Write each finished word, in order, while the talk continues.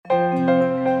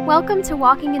Welcome to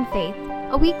Walking in Faith,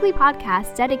 a weekly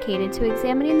podcast dedicated to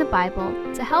examining the Bible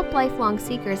to help lifelong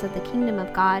seekers of the kingdom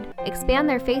of God expand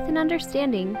their faith and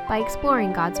understanding by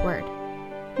exploring God's Word.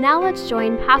 Now let's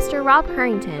join Pastor Rob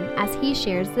Currington as he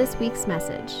shares this week's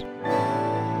message.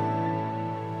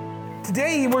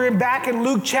 Today we're back in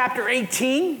Luke chapter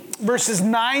 18, verses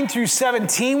 9 through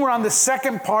 17. We're on the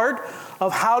second part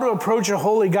of how to approach a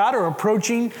holy God or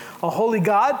approaching a holy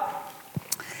God.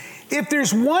 If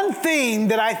there's one thing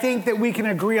that I think that we can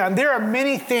agree on, there are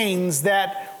many things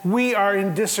that we are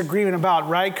in disagreement about,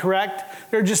 right? Correct?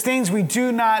 There are just things we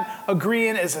do not agree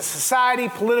in as a society,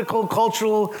 political,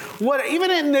 cultural,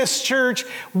 even in this church,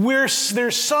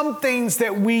 there's some things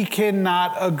that we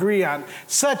cannot agree on,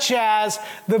 such as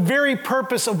the very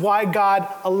purpose of why God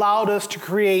allowed us to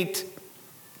create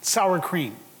sour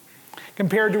cream,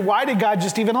 compared to why did God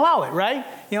just even allow it, right?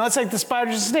 You know, it's like the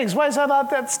spiders and snakes. Why is not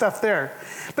that stuff there?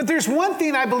 But there's one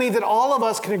thing I believe that all of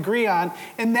us can agree on,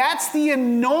 and that's the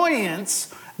annoying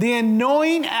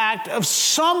act of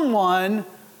someone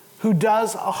who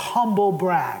does a humble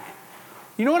brag.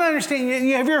 You know what I understand? Have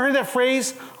you ever heard that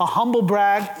phrase, a humble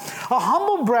brag? A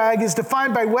humble brag is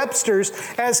defined by Webster's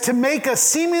as to make a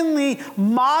seemingly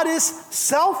modest,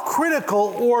 self-critical,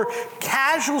 or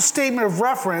casual statement of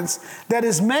reference that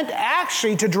is meant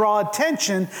actually to draw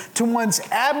attention to one's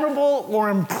admirable or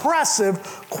impressive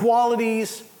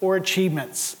qualities or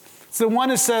achievements. It's the one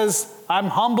who says, I'm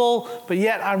humble, but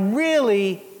yet I'm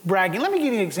really bragging. Let me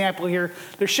give you an example here.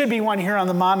 There should be one here on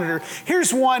the monitor.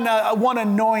 Here's one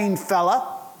annoying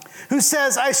fella who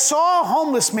says, I saw a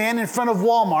homeless man in front of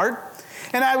Walmart,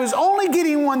 and I was only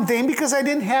getting one thing because I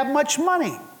didn't have much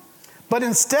money. But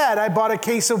instead, I bought a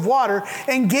case of water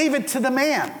and gave it to the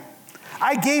man.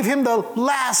 I gave him the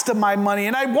last of my money,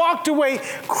 and I walked away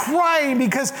crying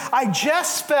because I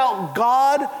just felt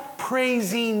God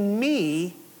praising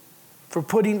me for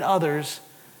putting others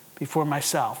before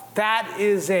myself. That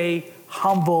is a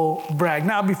humble brag.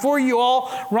 Now, before you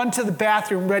all run to the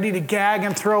bathroom ready to gag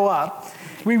and throw up,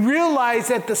 we realize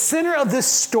that the center of this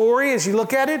story, as you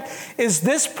look at it, is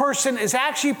this person is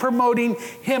actually promoting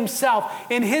himself.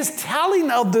 In his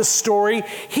telling of this story,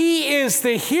 he is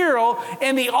the hero,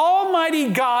 and the almighty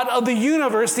God of the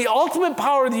universe, the ultimate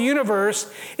power of the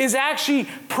universe, is actually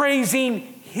praising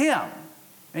him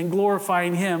and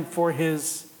glorifying him for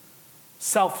his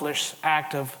selfless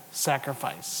act of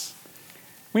sacrifice.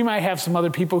 We might have some other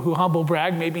people who humble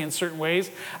brag, maybe in certain ways.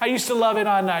 I used to love it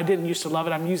I didn't used to love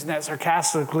it, I'm using that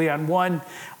sarcastically on one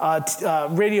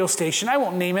radio station. I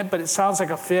won't name it, but it sounds like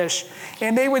a fish.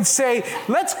 And they would say,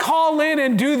 let's call in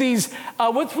and do these,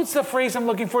 what's the phrase I'm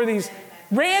looking for? These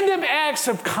random acts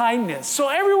of kindness. So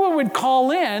everyone would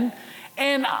call in,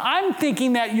 and I'm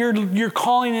thinking that you're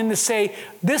calling in to say,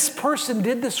 this person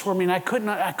did this for me, and I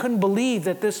couldn't believe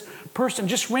that this person,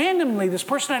 just randomly, this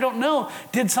person I don't know,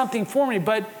 did something for me.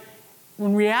 But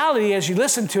in reality, as you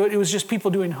listen to it, it was just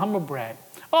people doing humble brag.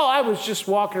 Oh, I was just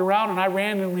walking around and I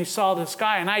randomly saw this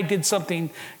guy and I did something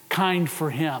kind for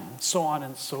him, so on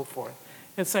and so forth.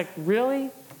 It's like, really?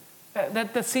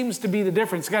 That seems to be the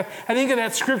difference. I think of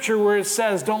that scripture where it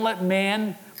says, don't let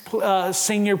man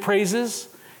sing your praises.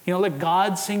 Let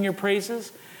God sing your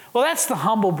praises. Well, that's the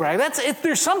humble brag. If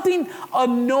there's something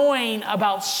annoying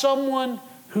about someone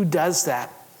who does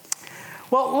that.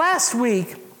 Well, last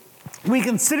week, we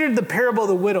considered the parable of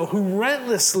the widow who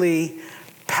relentlessly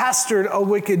pestered a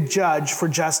wicked judge for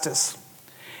justice.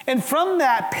 And from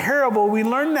that parable, we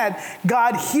learned that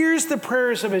God hears the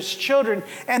prayers of his children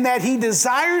and that he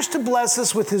desires to bless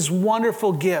us with his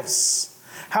wonderful gifts.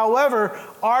 However,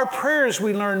 our prayers,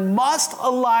 we learn, must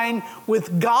align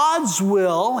with God's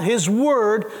will, his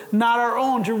word, not our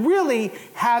own, to really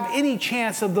have any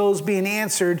chance of those being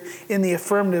answered in the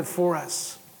affirmative for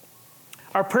us.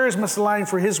 Our prayers must align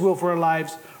for his will for our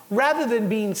lives, rather than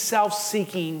being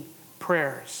self-seeking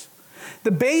prayers.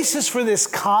 The basis for this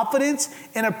confidence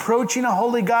in approaching a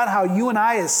holy God, how you and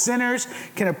I as sinners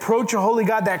can approach a holy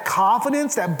God, that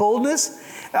confidence, that boldness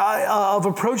of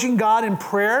approaching God in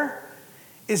prayer,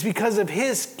 is because of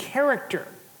his character,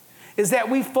 is that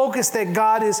we focus that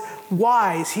God is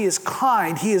wise, he is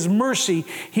kind, he is mercy,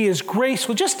 he is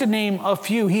graceful. Just to name a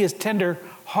few, he is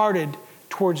tender-hearted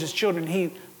towards his children.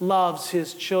 He loves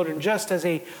his children, just as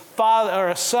a father or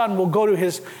a son will go to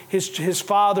his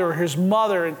father or his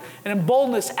mother and in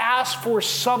boldness ask for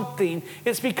something.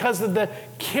 It's because of the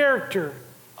character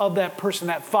of that person,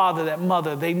 that father, that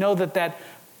mother. They know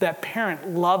that parent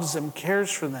loves them, cares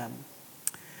for them.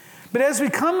 But as we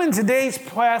come in today's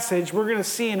passage, we're going to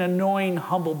see an annoying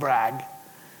humble brag.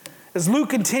 As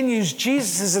Luke continues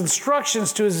Jesus'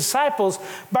 instructions to his disciples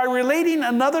by relating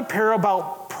another parable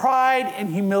about pride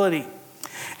and humility.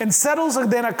 and settles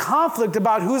then a conflict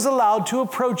about who's allowed to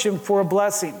approach him for a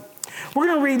blessing. We're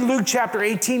going to read Luke chapter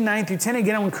 18, 9 through 10.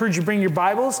 Again, I encourage you to bring your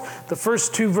Bibles. The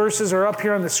first 2 verses are up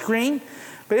here on the screen.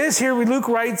 But it is here where Luke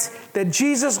writes that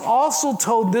Jesus also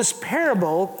told this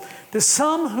parable to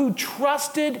some who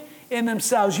trusted in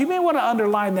themselves. You may want to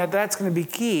underline that. That's going to be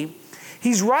key.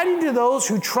 He's writing to those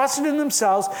who trusted in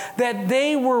themselves that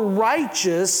they were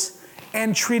righteous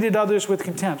and treated others with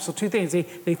contempt. So 2 things.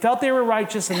 They felt they were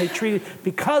righteous, and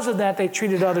because of that, they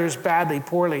treated others badly,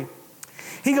 poorly.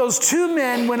 He goes, 2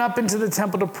 men went up into the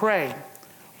temple to pray,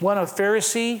 one a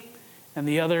Pharisee and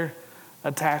the other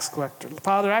a tax collector.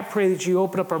 Father, I pray that you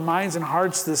open up our minds and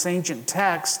hearts to this ancient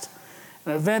text,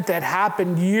 an event that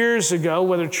happened years ago,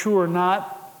 whether true or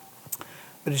not,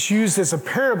 but it's used as a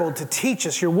parable to teach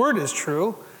us. Your word is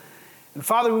true. And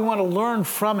Father, we want to learn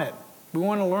from it. We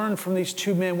want to learn from these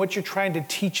 2 men what you're trying to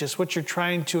teach us, what you're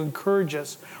trying to encourage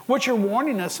us, what you're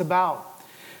warning us about.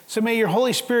 So may your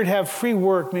Holy Spirit have free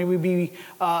work. May we be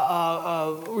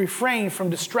refrain from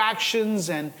distractions,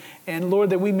 and Lord,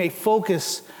 that we may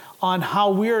focus on how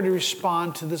we are to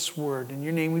respond to this word. In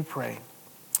your name we pray.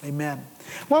 Amen.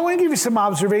 Well, I want to give you some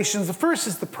observations. The first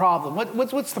is the problem.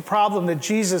 What's the problem that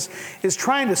Jesus is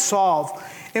trying to solve?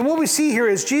 And what we see here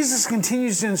is Jesus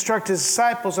continues to instruct his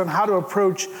disciples on how to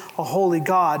approach a holy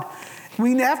God.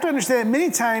 We have to understand that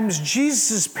many times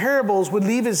Jesus' parables would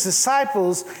leave his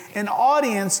disciples, an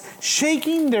audience,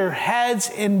 shaking their heads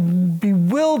in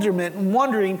bewilderment and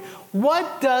wondering,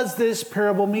 what does this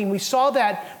parable mean? We saw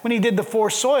that when he did the 4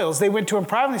 soils. They went to him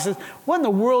privately and said, what in the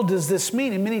world does this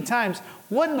mean? And many times,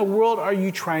 what in the world are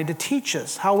you trying to teach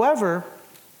us? However,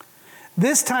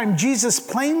 this time Jesus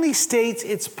plainly states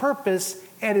its purpose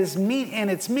and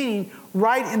its meaning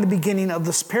right in the beginning of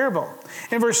this parable.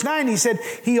 In verse 9, he said,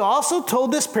 he also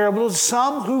told this parable to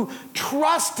some who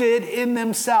trusted in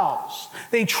themselves.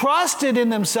 They trusted in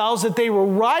themselves that they were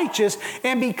righteous,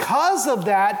 and because of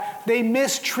that, they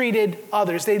mistreated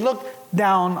others. They looked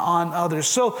down on others.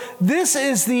 So this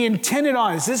is the intended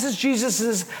audience. This is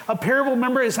Jesus' a parable,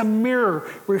 remember, is a mirror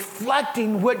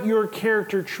reflecting what your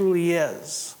character truly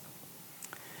is.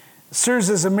 It serves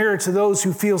as a mirror to those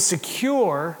who feel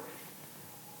secure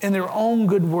in their own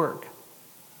good work.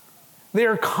 They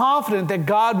are confident that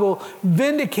God will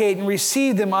vindicate and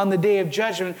receive them on the day of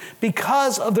judgment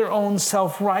because of their own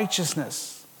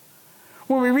self-righteousness.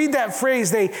 When we read that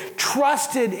phrase, they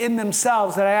trusted in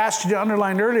themselves, that I asked you to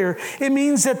underline earlier, it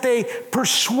means that they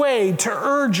persuade, to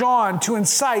urge on, to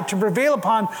incite, to prevail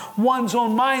upon one's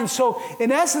own mind. So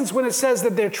in essence, when it says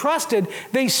that they're trusted,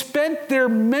 they spent their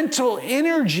mental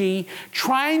energy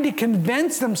trying to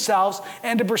convince themselves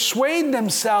and to persuade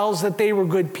themselves that they were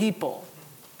good people.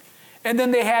 And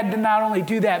then they had to not only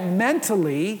do that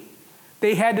mentally,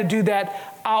 they had to do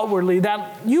that outwardly.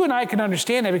 Now, you and I can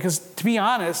understand that because, to be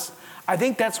honest, I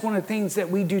think that's one of the things that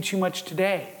we do too much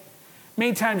today.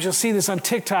 Many times you'll see this on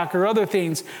TikTok or other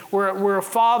things where a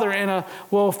father and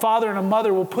a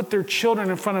mother will put their children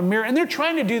in front of a mirror, and they're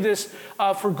trying to do this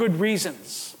for good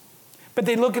reasons. But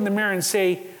they look in the mirror and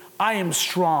say, I am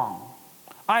strong.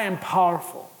 I am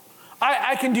powerful.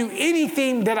 I can do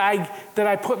anything that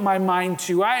I put my mind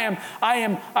to. I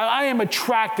am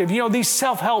attractive. You know, these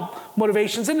self-help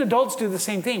motivations, and adults do the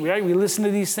same thing, right? We listen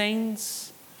to these things.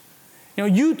 You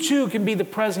know, you too can be the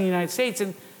president of the United States,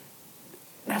 and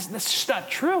that's just not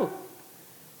true.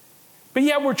 But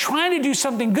yet we're trying to do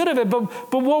something good of it,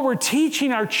 but what we're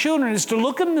teaching our children is to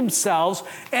look at themselves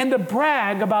and to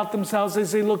brag about themselves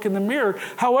as they look in the mirror.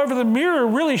 However, the mirror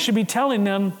really should be telling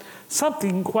them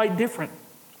something quite different.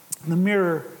 The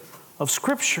mirror of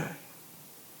Scripture.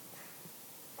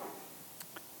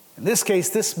 In this case,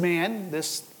 this man,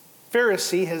 this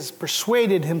Pharisee, has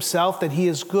persuaded himself that he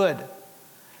is good.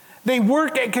 They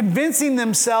work at convincing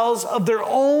themselves of their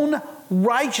own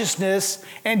righteousness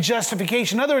and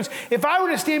justification. In other words, if I were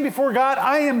to stand before God,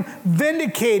 I am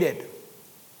vindicated.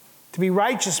 To be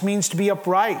righteous means to be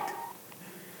upright.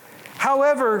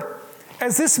 However,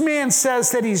 as this man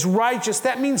says that he's righteous,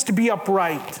 that means to be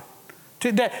upright.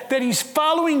 That he's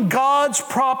following God's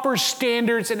proper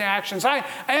standards and actions. I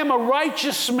am a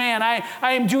righteous man. I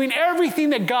am doing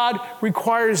everything that God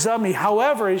requires of me.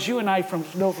 However, as you and I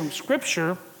know from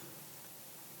Scripture,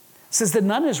 it says that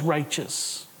none is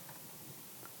righteous.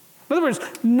 In other words,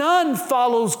 none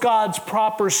follows God's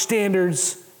proper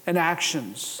standards and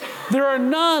actions. There are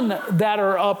none that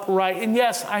are upright. And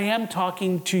yes, I am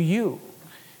talking to you.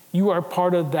 You are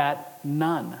part of that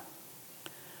none.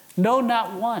 No,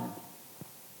 not one.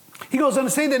 He goes on to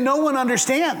say that no one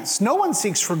understands. No one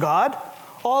seeks for God.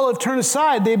 All have turned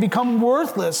aside. They become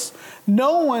worthless.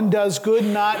 No one does good,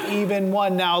 not even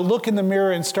one. Now, look in the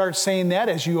mirror and start saying that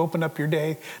as you open up your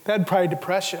day. That'd probably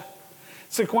depress you.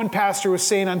 It's like one pastor was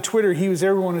saying on Twitter,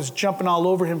 everyone was jumping all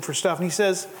over him for stuff. And he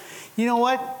says, you know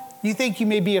what? You think you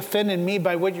may be offending me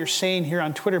by what you're saying here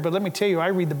on Twitter, but let me tell you, I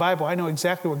read the Bible. I know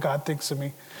exactly what God thinks of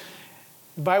me.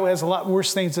 The Bible has a lot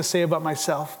worse things to say about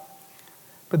myself.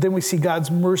 But then we see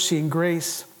God's mercy and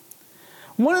grace.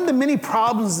 One of the many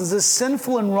problems is this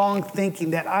sinful and wrong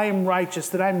thinking that I am righteous,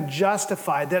 that I'm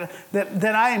justified,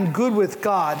 that I am good with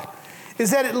God,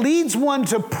 is that it leads one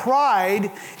to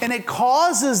pride, and it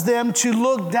causes them to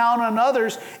look down on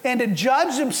others and to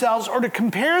judge themselves or to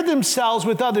compare themselves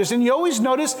with others. And you always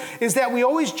notice is that we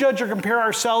always judge or compare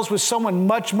ourselves with someone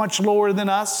much, much lower than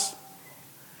us.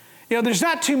 You know, there's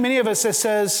not too many of us that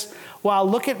says, wow,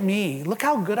 look at me. Look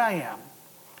how good I am.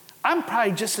 I'm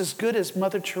probably just as good as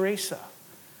Mother Teresa.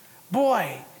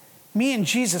 Boy, me and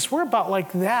Jesus, we're about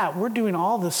like that. We're doing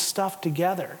all this stuff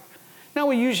together. Now,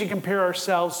 we usually compare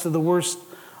ourselves to the worst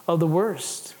of the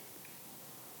worst.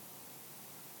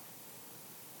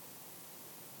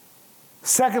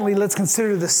 Secondly, let's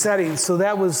consider the setting. So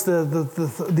that was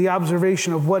the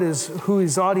observation of who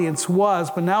his audience was,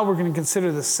 but now we're going to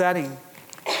consider the setting.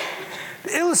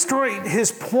 To illustrate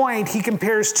his point, he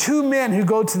compares two men who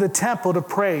go to the temple to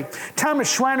pray. Thomas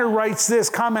Schreiner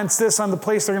comments this on the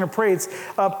place they're going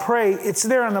to pray. It's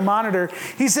there on the monitor.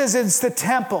 He says it's the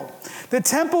temple. The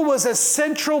temple was a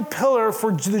central pillar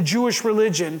for the Jewish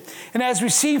religion. And as we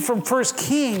see from 1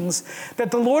 Kings, that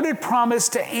the Lord had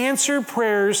promised to answer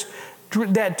prayers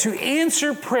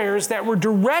that were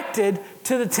directed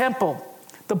to the temple,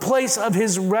 the place of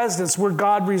his residence where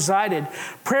God resided.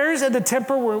 Prayers at the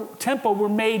temple were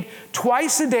made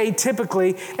twice a day,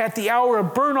 typically at the hour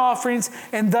of burnt offerings,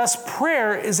 and thus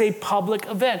prayer is a public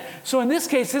event. So in this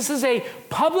case, this is a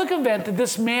public event that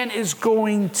this man is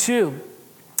going to.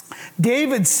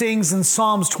 David sings in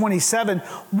Psalms 27,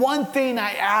 one thing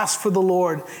I ask for the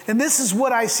Lord, and this is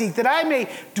what I seek, that I may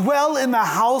dwell in the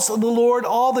house of the Lord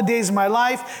all the days of my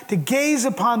life, to gaze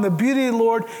upon the beauty of the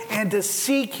Lord and to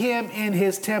seek him in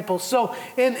his temple. So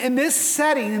in this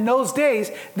setting, in those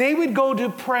days, they would go to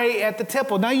pray at the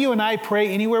temple. Now you and I pray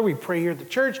anywhere. We pray here at the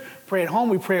church, pray at home,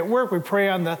 we pray at work, we pray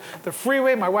on the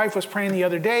freeway. My wife was praying the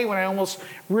other day when I almost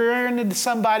ran into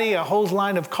somebody, a whole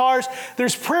line of cars.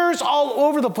 There's prayers all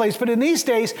over the place, but in these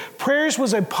days, prayers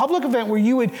was a public event where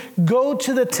you would go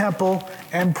to the temple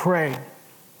and pray.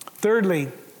 Thirdly,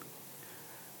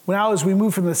 as we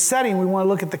move from the setting, we want to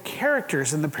look at the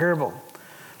characters in the parable.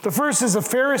 The first is a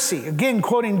Pharisee. Again,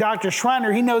 quoting Dr.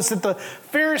 Schreiner, he notes that the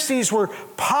Pharisees were a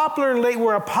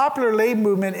popular lay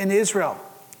movement in Israel.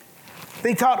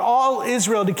 They taught all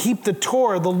Israel to keep the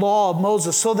Torah, the law of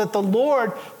Moses, so that the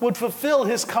Lord would fulfill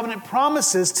his covenant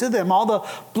promises to them, all the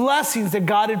blessings that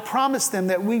God had promised them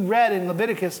that we read in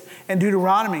Leviticus and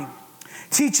Deuteronomy,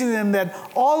 teaching them that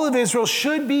all of Israel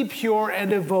should be pure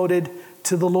and devoted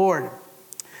to the Lord.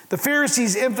 The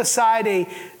Pharisees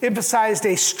emphasized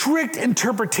a strict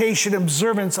interpretation and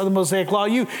observance of the Mosaic Law.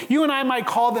 You and I might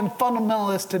call them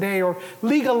fundamentalists today or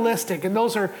legalistic, and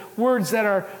those are words that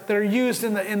are used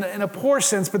in a poor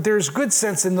sense, but there's good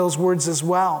sense in those words as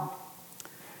well.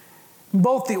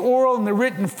 Both the oral and the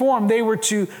written form, they were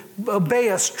to obey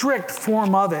a strict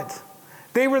form of it.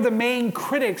 They were the main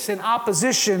critics in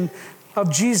opposition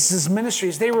of Jesus'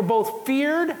 ministries. They were both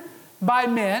feared by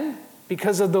men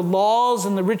because of the laws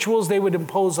and the rituals they would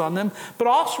impose on them, but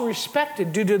also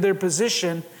respected due to their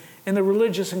position in the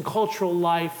religious and cultural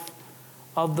life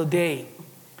of the day.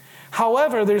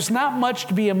 However, there's not much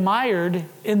to be admired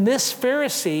in this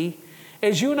Pharisee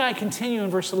as you and I continue in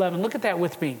verse 11. Look at that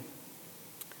with me.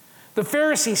 The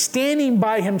Pharisee, standing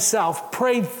by himself,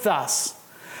 prayed thus,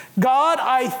 God,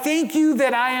 I thank you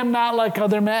that I am not like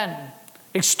other men,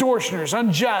 extortioners,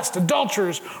 unjust,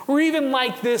 adulterers, or even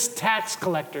like this tax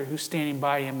collector who's standing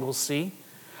by him, we'll see.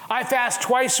 I fast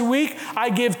twice a week. I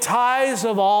give tithes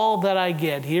of all that I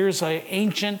get. Here's an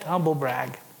ancient humble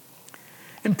brag.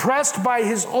 Impressed by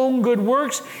his own good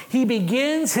works, he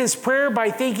begins his prayer by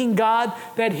thanking God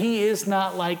that he is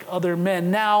not like other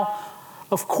men. Now,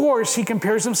 of course, he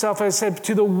compares himself, as I said,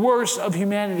 to the worst of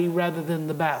humanity rather than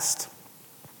the best.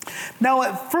 Now,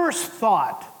 at first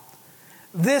thought,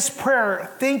 this prayer,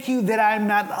 thank you that I'm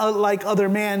not like other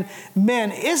men,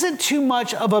 isn't too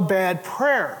much of a bad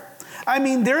prayer. I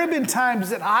mean, there have been times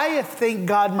that I have thanked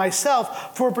God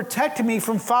myself for protecting me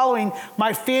from following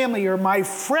my family or my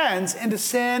friends into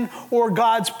sin or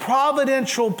God's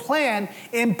providential plan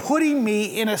in putting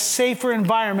me in a safer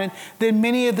environment than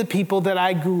many of the people that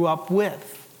I grew up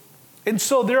with. And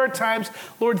so there are times,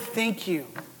 Lord, thank you.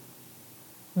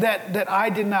 that I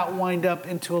did not wind up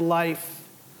into a life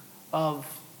of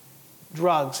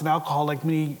drugs and alcohol like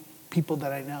many people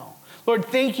that I know. Lord,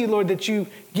 thank you, Lord, that you've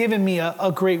given me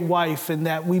a great wife and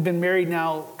that we've been married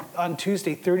now on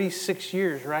Tuesday, 36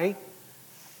 years, right?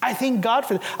 I thank God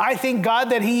for that. I thank God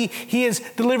that He has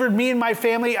delivered me and my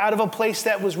family out of a place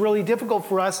that was really difficult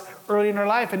for us early in our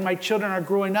life, and my children are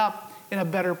growing up in a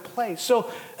better place.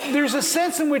 So there's a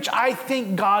sense in which I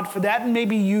thank God for that, and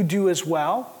maybe you do as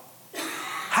well.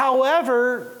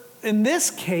 However, in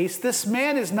this case, this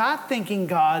man is not thanking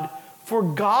God for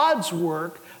God's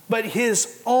work, but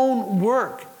his own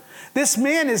work. This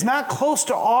man is not close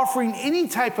to offering any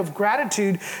type of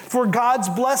gratitude for God's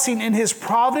blessing in his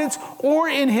providence or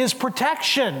in his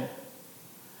protection.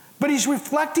 But he's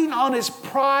reflecting on his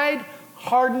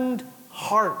pride-hardened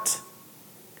heart.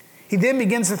 He then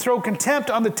begins to throw contempt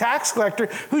on the tax collector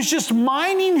who's just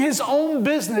minding his own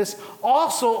business,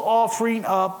 also offering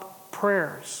up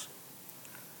prayers.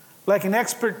 Like an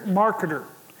expert marketer,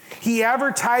 he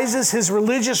advertises his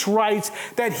religious rights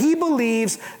that he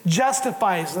believes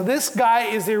justifies. Now, this guy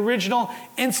is the original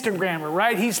Instagrammer,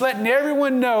 right? He's letting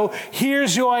everyone know,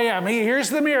 here's who I am. Here's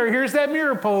the mirror. Here's that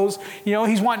mirror pose. You know,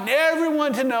 he's wanting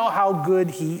everyone to know how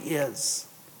good he is.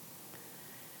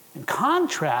 In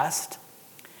contrast,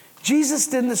 Jesus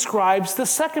then describes the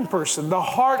second person, the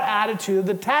heart attitude of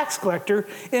the tax collector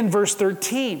in verse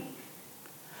 13.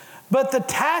 But the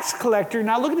tax collector,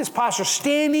 now look at his posture,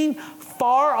 standing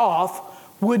far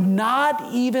off, would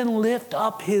not even lift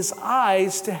up his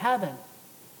eyes to heaven,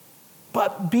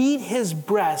 but beat his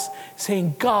breast,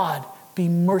 saying, God, be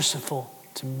merciful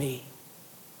to me.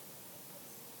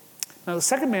 Now, the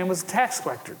second man was a tax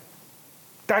collector.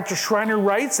 Dr. Schreiner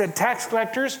writes that tax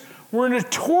collectors were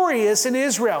notorious in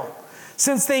Israel,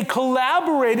 since they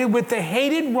collaborated with the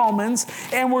hated Romans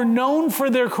and were known for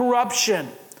their corruption,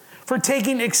 for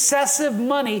taking excessive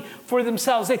money for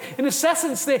themselves. In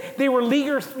essence, they were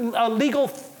legal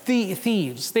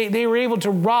thieves. They were able to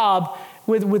rob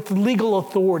with legal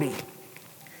authority.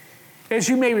 As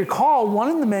you may recall, one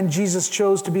of the men Jesus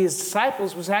chose to be his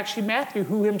disciples was actually Matthew,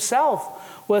 who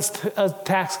himself was a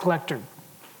tax collector.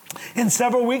 In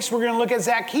several weeks, we're going to look at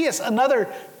Zacchaeus, another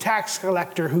tax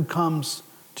collector who comes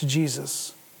to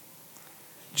Jesus.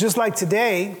 Just like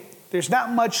today, there's not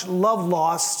much love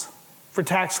lost for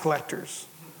tax collectors.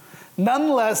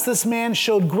 Nonetheless, this man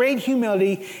showed great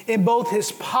humility in both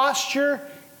his posture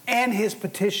and his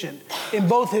petition. In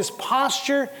both his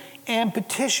posture and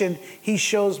petition, he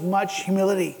shows much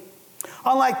humility.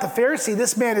 Unlike the Pharisee,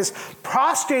 this man is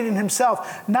prostrating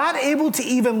himself, not able to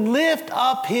even lift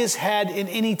up his head in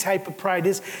any type of pride.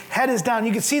 His head is down.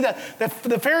 You can see that the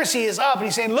Pharisee is up and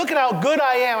he's saying, look at how good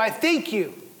I am. I thank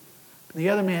you. The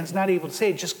other man's not able to say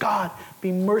it. Just, God,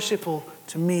 be merciful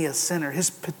to me, a sinner. His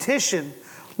petition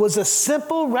was a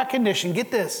simple recognition.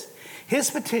 Get this. His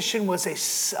petition was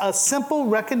a simple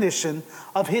recognition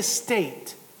of his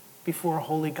state before a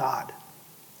holy God.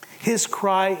 His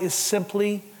cry is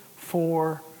simply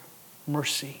for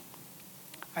mercy.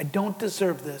 I don't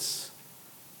deserve this,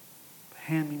 but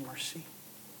hand me mercy.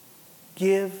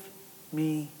 Give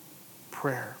me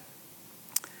prayer.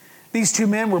 These two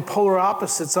men were polar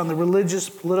opposites on the religious,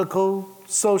 political,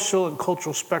 social, and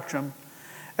cultural spectrum.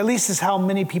 At least is how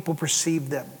many people perceived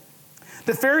them.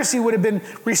 The Pharisee would have been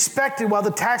respected while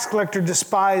the tax collector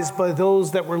despised by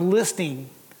those that were listening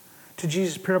to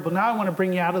Jesus' parable. Now I want to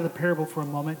bring you out of the parable for a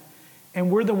moment. And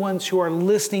we're the ones who are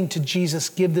listening to Jesus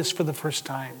give this for the first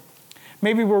time.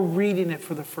 Maybe we're reading it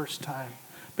for the first time.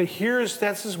 But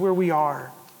this is where we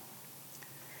are.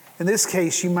 In this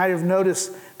case, you might have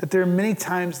noticed that there are many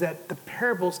times that the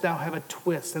parables now have a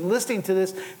twist. And listening to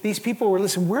this, these people were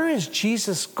listening, where is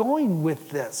Jesus going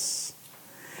with this?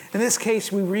 In this case,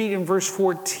 we read in verse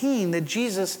 14 that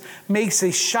Jesus makes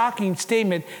a shocking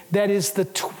statement that is the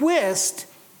twist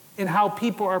in how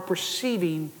people are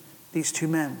perceiving these two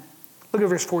men. Look at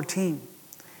verse 14.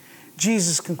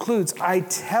 Jesus concludes, I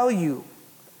tell you,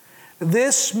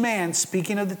 this man,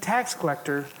 speaking of the tax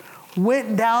collector,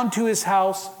 went down to his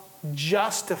house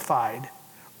justified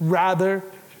rather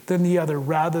than the other,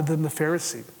 rather than the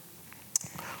Pharisee.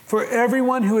 For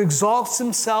everyone who exalts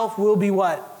himself will be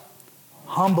what?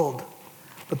 Humbled.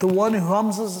 But the one who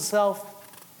humbles himself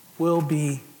will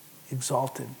be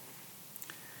exalted.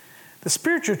 The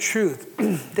spiritual truth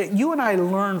that you and I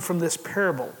learn from this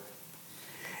parable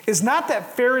is not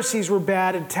that Pharisees were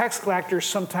bad and tax collectors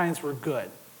sometimes were good,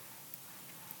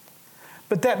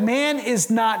 but that man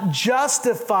is not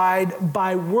justified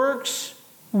by works,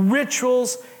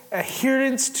 rituals,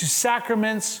 adherence to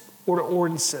sacraments, or to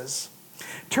ordinances.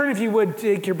 Turn, if you would,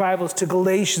 take your Bibles to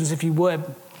Galatians, if you would.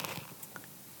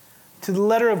 to the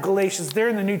letter of Galatians. There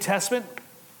in the New Testament,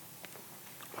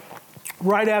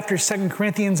 right after 2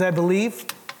 Corinthians, I believe.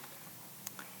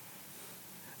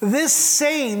 This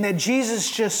saying that Jesus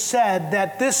just said,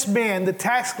 that this man, the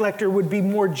tax collector, would be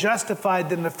more justified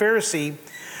than the Pharisee,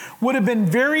 would have been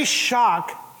very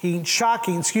shocking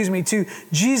to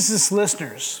Jesus'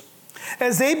 listeners,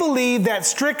 as they believed that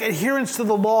strict adherence to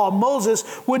the law of Moses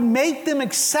would make them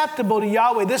acceptable to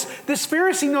Yahweh. This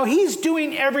Pharisee, no, he's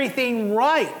doing everything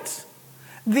right.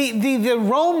 The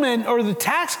Roman or the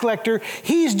tax collector,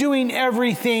 he's doing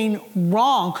everything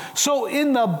wrong. So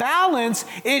in the balance,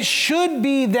 it should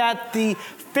be that the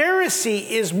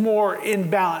Pharisee is more in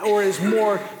balance or is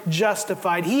more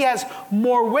justified. He has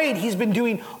more weight. He's been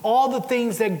doing all the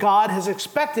things that God has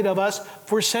expected of us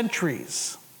for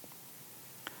centuries.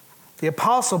 The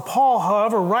Apostle Paul,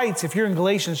 however, writes, if you're in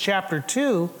Galatians chapter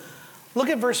 2, look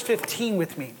at verse 15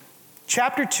 with me.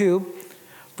 Chapter 2,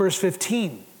 verse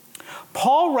 15.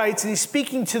 Paul writes, and he's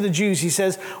speaking to the Jews, he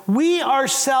says, "We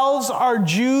ourselves are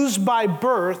Jews by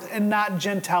birth and not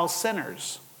Gentile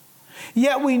sinners.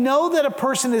 Yet we know that a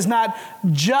person is not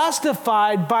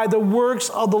justified by the works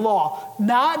of the law,"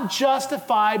 not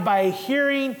justified by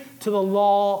adhering to the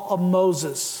law of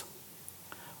Moses,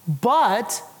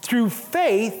 "but through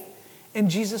faith in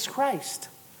Jesus Christ.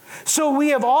 So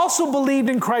we have also believed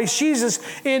in Christ Jesus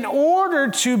in order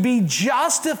to be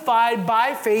justified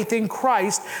by faith in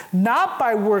Christ, not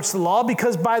by works of the law,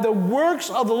 because by the works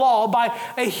of the law, by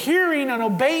adhering and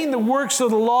obeying the works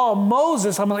of the law of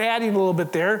Moses," I'm adding a little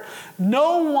bit there,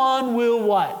 "no one will"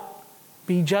 what?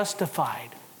 "Be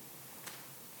justified."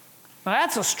 Now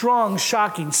that's a strong,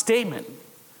 shocking statement.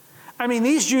 I mean,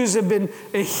 these Jews have been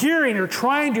adhering or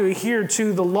trying to adhere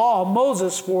to the law of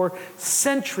Moses for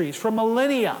centuries, for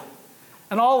millennia.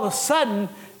 And all of a sudden,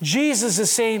 Jesus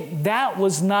is saying that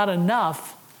was not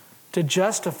enough to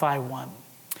justify one.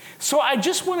 So I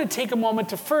just want to take a moment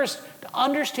to first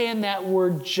understand that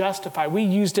word justify. We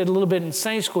used it a little bit in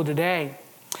Sunday school today.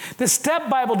 The Step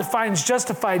Bible defines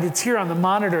justified, it's here on the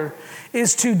monitor,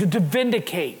 is to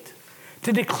vindicate,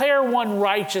 to declare one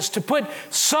righteous, to put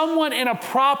someone in a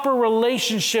proper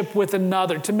relationship with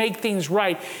another, to make things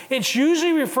right. It's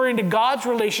usually referring to God's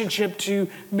relationship to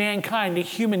mankind, to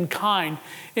humankind,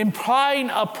 implying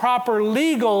a proper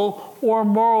legal or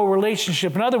moral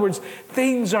relationship. In other words,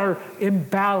 things are in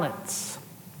balance.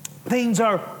 Things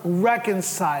are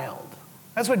reconciled.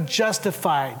 That's what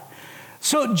justified.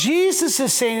 So Jesus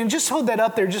is saying, and just hold that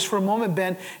up there just for a moment,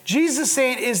 Ben. Jesus is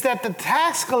saying is that the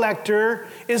tax collector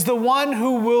is the one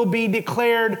who will be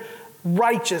declared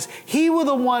righteous. He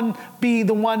will be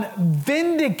the one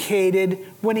vindicated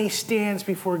when he stands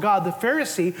before God. The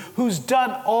Pharisee, who's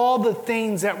done all the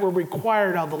things that were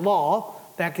required of the law,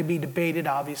 that could be debated,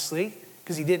 obviously,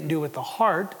 because he didn't do it with the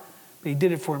heart, but he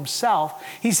did it for himself.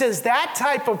 He says that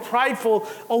type of prideful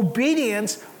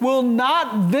obedience will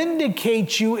not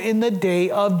vindicate you in the day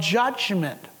of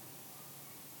judgment.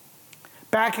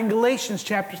 Back in Galatians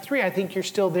chapter 3, I think you're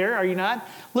still there, are you not?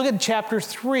 Look at chapter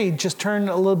 3. Just turn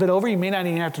a little bit over. You may not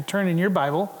even have to turn in your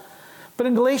Bible. But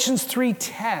in Galatians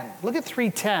 3:10, look at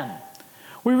 3:10.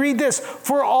 We read this: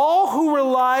 "For all who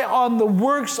rely on the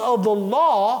works of the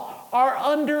law are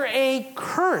under a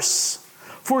curse.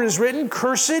 For it is written,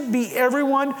 'Cursed be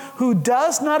everyone who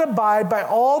does not abide by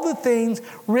all the things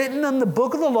written in the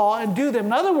book of the law and do them.'"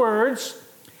 In other words,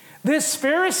 this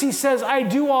Pharisee says, I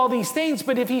do all these things,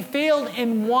 but if he failed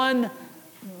in one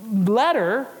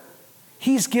letter,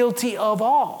 he's guilty of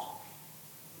all.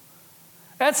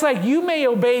 That's like you may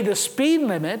obey the speed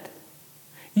limit,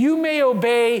 you may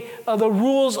obey the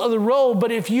rules of the road,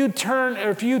 but if you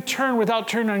turn without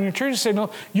turning on your turn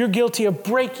signal, you're guilty of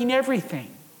breaking everything.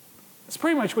 That's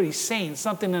pretty much what he's saying,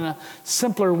 something in a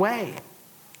simpler way.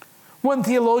 One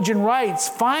theologian writes,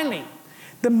 finally,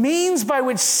 the means by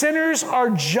which sinners are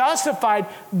justified,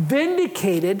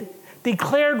 vindicated,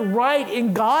 declared right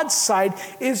in God's sight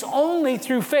is only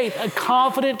through faith, a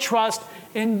confident trust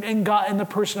in God, in the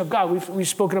person of God. We've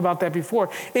spoken about that before.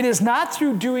 It is not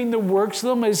through doing the works of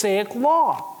the Mosaic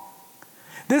law.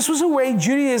 This was a way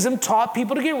Judaism taught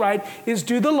people to get right, is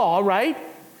do the law, right?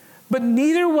 But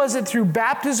neither was it through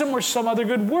baptism or some other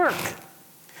good work.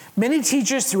 Many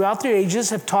teachers throughout the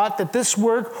ages have taught that this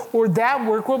work or that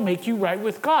work will make you right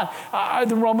with God.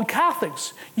 The Roman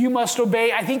Catholics, you must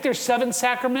obey, I think there's 7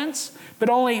 sacraments, but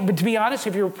to be honest,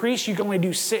 if you're a priest, you can only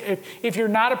do 6. If you're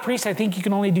not a priest, I think you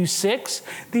can only do 6.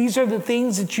 These are the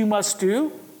things that you must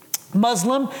do.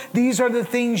 Muslim, these are the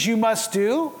things you must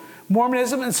do.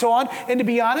 Mormonism, and so on. And to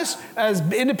be honest, as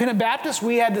independent Baptists,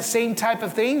 we had the same type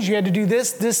of things. You had to do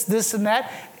this, and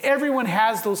that. Everyone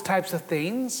has those types of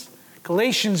things.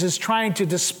 Galatians is trying to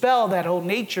dispel that whole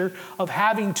nature of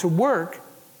having to work.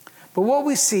 But what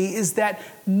we see is that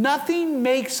nothing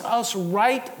makes us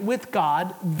right with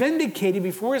God, vindicated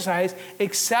before his eyes,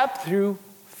 except through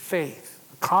faith,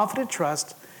 a confident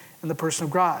trust in the person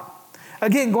of God.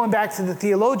 Again, going back to the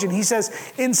theologian, he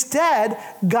says, instead,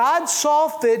 God saw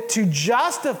fit to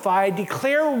justify,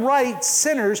 declare right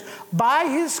sinners by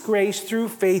his grace through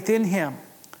faith in him.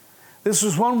 This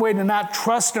was one way to not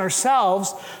trust in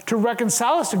ourselves to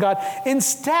reconcile us to God.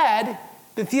 Instead,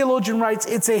 the theologian writes,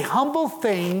 it's a humble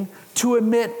thing to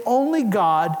admit only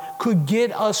God could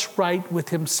get us right with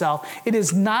himself. It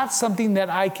is not something that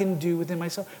I can do within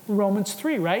myself. Romans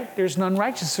 3, right? There's none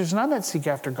righteous. There's none that seek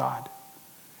after God.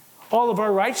 All of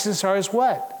our righteousness are as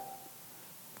what?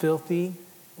 Filthy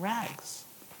rags.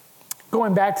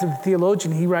 Going back to the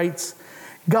theologian, he writes,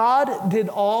 God did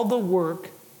all the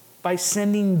work by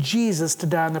sending Jesus to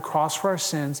die on the cross for our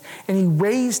sins, and he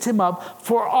raised him up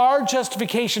for our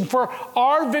justification, for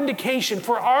our vindication,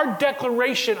 for our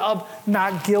declaration of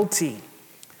not guilty.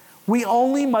 We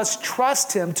only must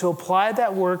trust him to apply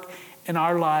that work in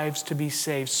our lives to be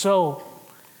saved. So,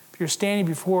 if you're standing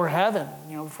before heaven,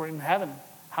 before in heaven,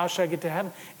 how should I get to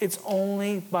heaven? It's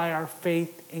only by our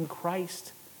faith in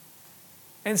Christ.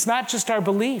 And it's not just our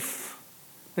belief.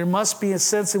 There must be a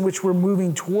sense in which we're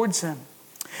moving towards him.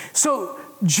 So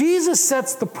Jesus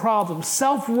sets the problem.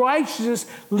 Self-righteousness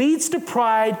leads to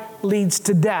pride, leads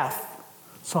to death.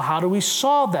 So how do we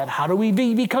solve that? How do we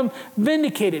become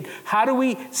vindicated? How do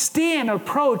we stand,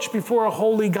 approach before a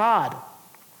holy God?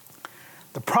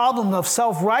 The problem of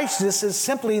self-righteousness is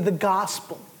simply the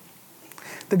gospel.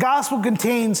 The gospel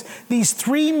contains these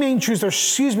four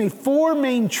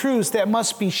main truths that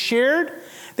must be shared,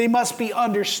 they must be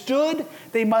understood,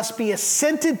 they must be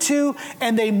assented to,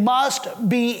 and they must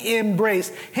be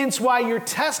embraced. Hence why your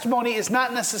testimony is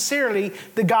not necessarily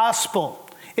the gospel.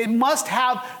 It must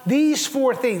have these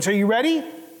four things. Are you ready?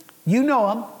 You know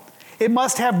them. It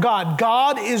must have God.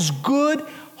 God is good,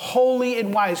 holy,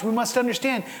 and wise. We must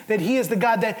understand that he is the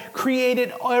God that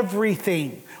created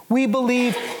everything. We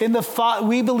believe in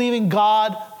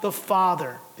God the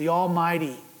Father, the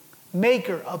Almighty,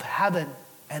 maker of heaven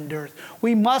and earth.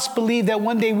 We must believe that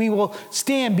one day we will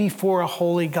stand before a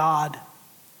holy God.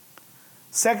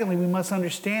 Secondly, we must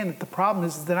understand that the problem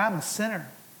is that I'm a sinner,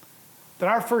 that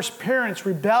our first parents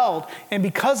rebelled, and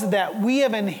because of that, we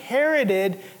have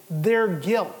inherited their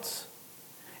guilt.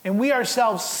 And we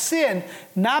ourselves sin,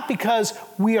 not because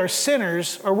we are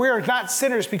sinners, or we are not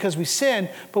sinners because we sin,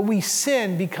 but we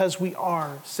sin because we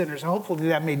are sinners. And hopefully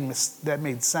that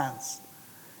made sense.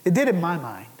 It did in my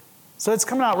mind. So it's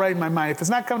coming out right in my mind. If it's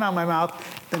not coming out of my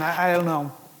mouth, then I don't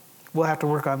know. We'll have to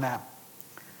work on that.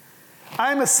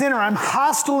 I'm a sinner. I'm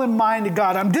hostile in mind to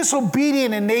God. I'm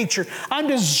disobedient in nature. I'm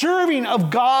deserving of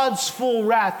God's full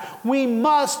wrath. We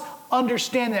must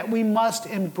understand that. We must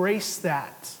embrace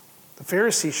that. The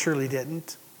Pharisees surely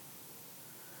didn't.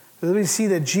 But we see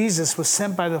that Jesus was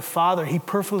sent by the Father. He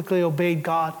perfectly obeyed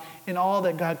God in all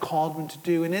that God called him to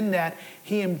do. And in that,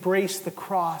 he embraced the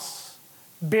cross,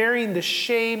 bearing the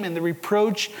shame and the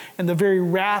reproach and the very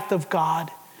wrath of God,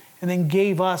 and then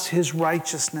gave us his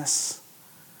righteousness.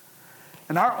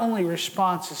 And our only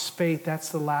response is faith. That's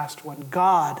the last one.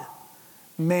 God,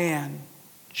 man,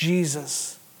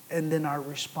 Jesus, and then our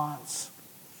response.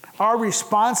 Our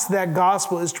response to that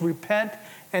gospel is to repent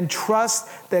and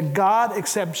trust that God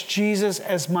accepts Jesus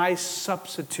as my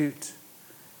substitute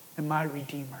and my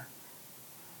Redeemer.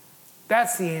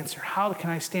 That's the answer. How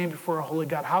can I stand before a holy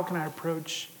God? How can I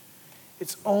approach?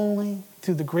 It's only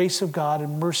through the grace of God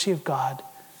and mercy of God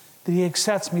that he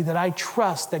accepts me, that I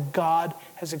trust that God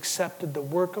has accepted the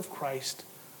work of Christ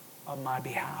on my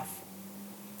behalf.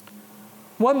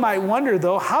 One might wonder,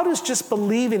 though, how does just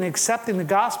believing and accepting the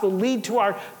gospel lead to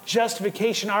our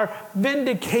justification, our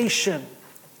vindication?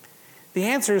 The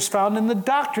answer is found in the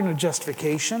doctrine of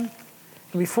justification.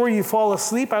 And before you fall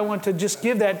asleep, I want to just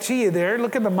give that to you there.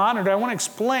 Look at the monitor. I want to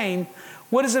explain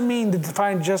what does it mean to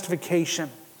define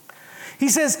justification. He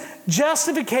says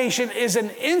justification is an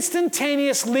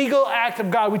instantaneous legal act of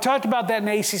God. We talked about that in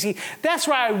ACC. That's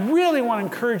why I really want to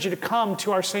encourage you to come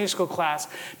to our Sunday school class.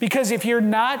 Because if you're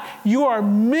not, you are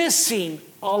missing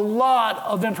a lot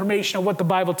of information of what the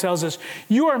Bible tells us.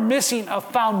 You are missing a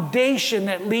foundation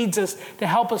that leads us to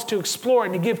help us to explore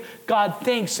and to give God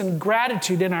thanks and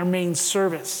gratitude in our main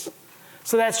service.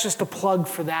 So that's just a plug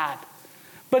for that.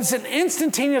 But it's an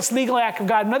instantaneous legal act of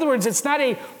God. In other words, it's not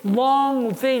a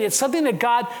long thing. It's something that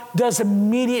God does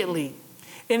immediately.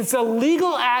 And it's a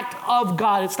legal act of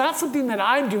God. It's not something that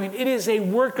I'm doing. It is a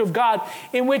work of God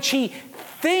in which he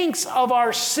thinks of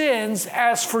our sins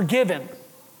as forgiven.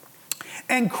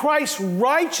 and Christ's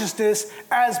righteousness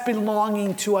as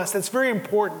belonging to us. That's very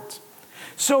important.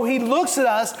 So he looks at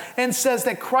us and says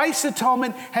that Christ's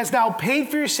atonement has now paid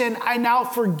for your sin. I now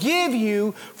forgive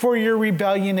you for your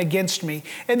rebellion against me.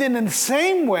 And then in the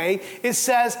same way, it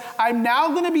says, I'm now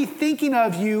going to be thinking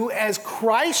of you as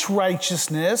Christ's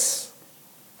righteousness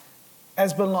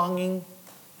as belonging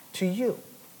to you.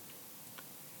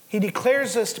 He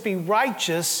declares us to be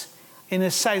righteous in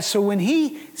his sight. So when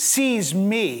he sees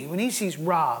me, when he sees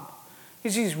Rob, he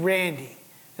sees Randy,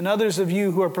 and others of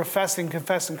you who are confessing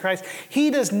Christ,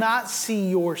 he does not see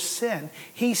your sin.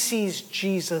 He sees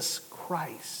Jesus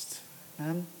Christ.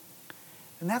 Amen?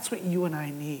 And that's what you and I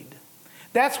need.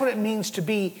 That's what it means to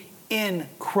be in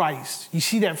Christ. You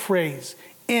see that phrase,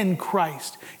 in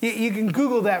Christ. You can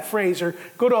Google that phrase or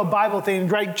go to a Bible thing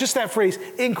and write just that phrase,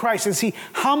 in Christ, and see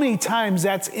how many times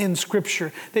that's in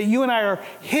Scripture. That you and I are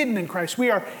hidden in Christ.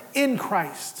 We are in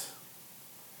Christ.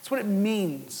 That's what it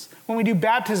means. When we do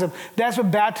baptism, that's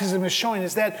what baptism is showing,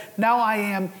 is that now I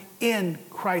am in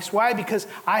Christ. Why? Because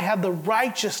I have the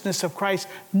righteousness of Christ,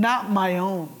 not my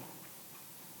own.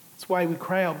 That's why we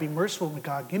cry out, be merciful to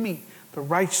God. Give me the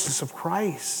righteousness of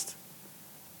Christ.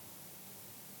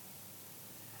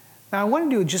 Now, I want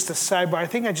to do just a sidebar. I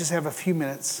think I just have a few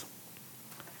minutes.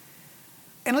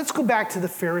 And let's go back to the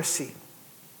Pharisee.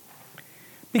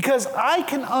 Because I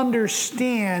can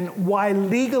understand why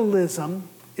legalism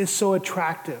is so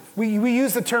attractive. We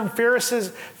use the term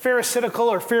pharisaical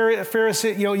or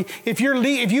Pharisee. You know, if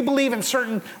you believe in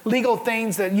certain legal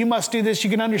things that you must do this, you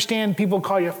can understand people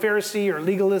call you a Pharisee or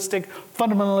legalistic,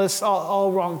 fundamentalist,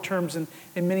 all wrong terms in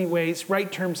many ways,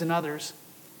 right terms in others.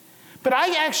 But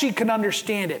I actually can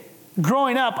understand it.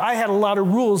 Growing up, I had a lot of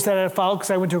rules that I followed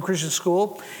because I went to a Christian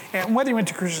school. And whether you went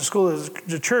to Christian school or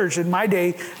the church, in my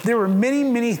day, there were many,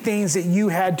 many things that you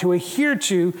had to adhere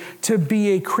to be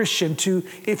a Christian,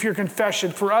 if your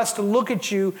confession, for us to look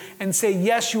at you and say,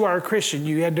 yes, you are a Christian.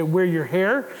 You had to wear your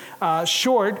hair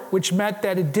short, which meant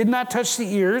that it did not touch the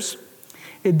ears,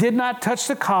 it did not touch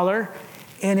the collar,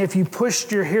 and if you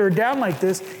pushed your hair down like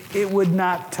this, it would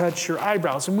not touch your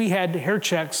eyebrows. And we had hair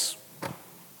checks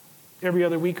every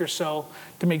other week or so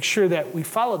to make sure that we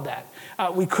followed that.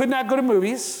 We could not go to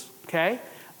movies, okay?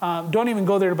 Don't even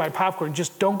go there to buy popcorn.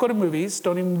 Just don't go to movies.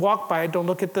 Don't even walk by it. Don't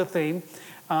look at the thing.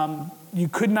 You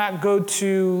could not go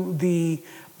to the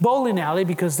bowling alley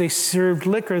because they served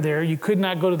liquor there. You could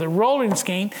not go to the rolling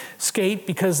skate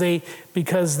because they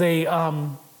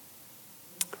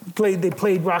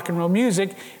played rock and roll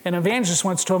music. An evangelist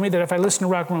once told me that if I listened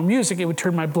to rock and roll music, it would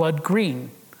turn my blood green.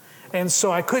 And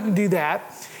so I couldn't do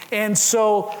that. And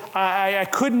so I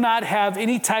could not have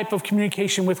any type of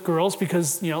communication with girls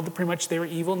because, you know, pretty much they were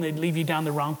evil and they'd lead you down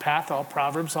the wrong path, all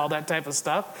Proverbs, all that type of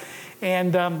stuff.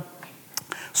 And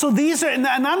so these are, and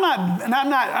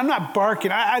I'm not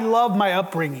barking. I love my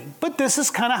upbringing, but this is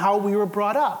kind of how we were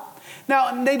brought up.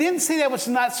 Now, they didn't say that was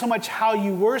not so much how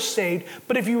you were saved,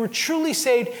 but if you were truly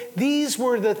saved, these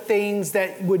were the things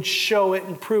that would show it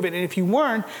and prove it. And if you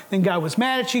weren't, then God was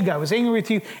mad at you, God was angry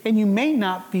with you, and you may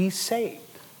not be saved.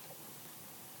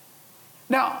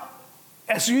 Now,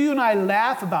 as you and I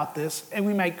laugh about this, and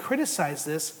we might criticize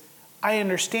this, I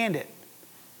understand it.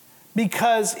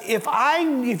 Because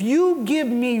if you give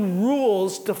me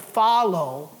rules to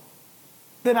follow,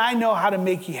 then I know how to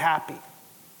make you happy.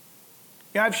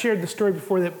 You know, I've shared the story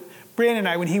before that Brandon and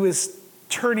I, when he was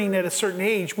turning at a certain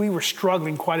age, we were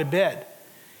struggling quite a bit.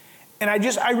 And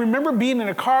I remember being in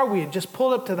a car, we had just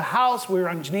pulled up to the house, we were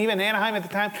on Geneva and Anaheim at the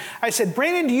time. I said,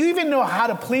 Brandon, do you even know how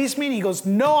to please me? And he goes,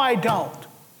 no, I don't.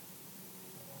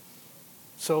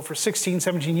 So for 16,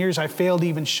 17 years, I failed to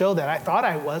even show that. I thought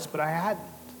I was, but I hadn't.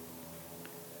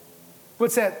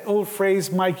 What's that old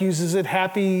phrase Mike uses it?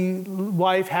 Happy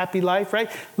wife, happy life,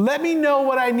 right? Let me know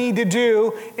what I need to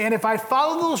do, and if I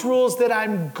follow those rules, then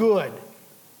I'm good.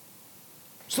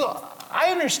 So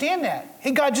I understand that.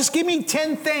 Hey, God, just give me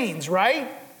 10 things, right,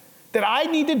 that I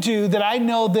need to do that I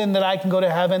know then that I can go to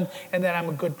heaven and that I'm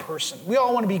a good person. We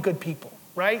all want to be good people,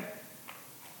 right?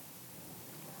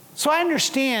 So I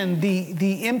understand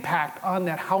the impact on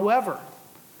that. However,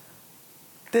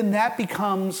 then that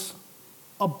becomes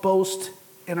a boast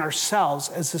in ourselves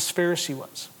as this Pharisee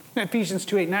was. Ephesians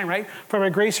 2:8-9, right? For by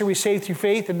grace are we saved through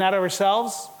faith and not of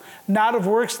ourselves, not of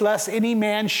works, lest any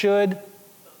man should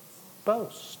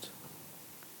boast.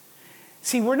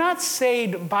 See, we're not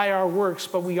saved by our works,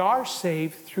 but we are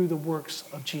saved through the works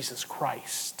of Jesus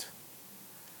Christ.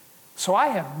 So I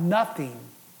have nothing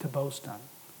to boast on.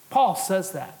 Paul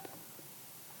says that.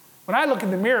 When I look in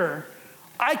the mirror,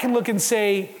 I can look and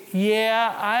say,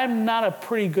 yeah, I'm not a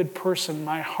pretty good person.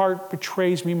 My heart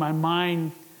betrays me. My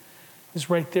mind is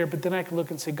right there, but then I can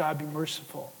look and say, God, be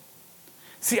merciful.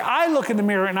 See, I look in the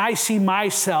mirror and I see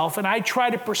myself and I try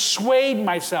to persuade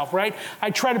myself, right? I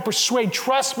try to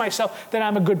trust myself that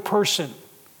I'm a good person.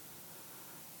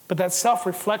 But that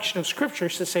self-reflection of Scripture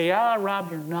is to say,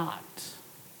 Rob, you're not.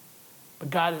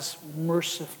 But God is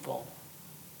merciful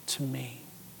to me.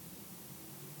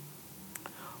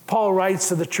 Paul writes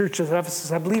to the church of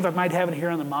Ephesus, I believe I might have it here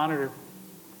on the monitor.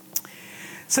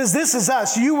 It says, this is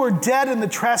us. You were dead in the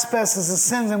trespasses and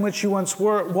sins in which you once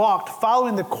walked,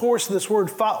 following the course of this world,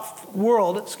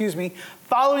 following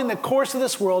the course of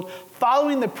this world,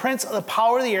 following the prince of the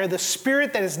power of the air, the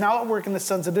spirit that is now at work in the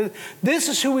sons of disobedience. This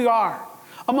is who we are,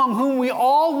 among whom we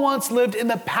all once lived in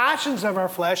the passions of our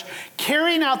flesh,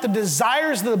 carrying out the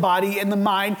desires of the body and the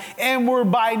mind, and were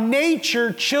by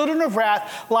nature children of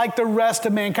wrath like the rest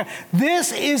of mankind.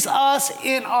 This is us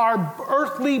in our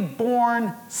earthly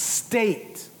born state.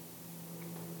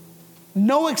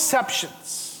 No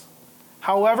exceptions.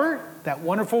 However, that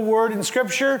wonderful word in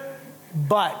Scripture,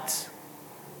 but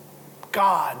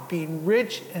God, being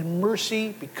rich in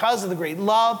mercy because of the great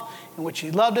love in which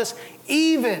He loved us,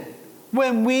 even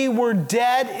when we were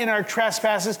dead in our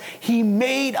trespasses, He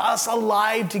made us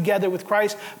alive together with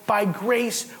Christ. By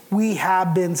grace, we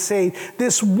have been saved.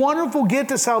 This wonderful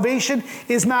gift of salvation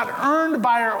is not earned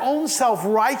by our own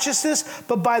self-righteousness,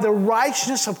 but by the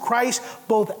righteousness of Christ,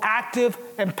 both active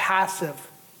and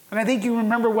passive. And I think you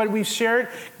remember what we've shared.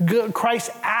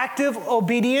 Christ's active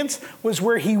obedience was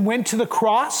where He went to the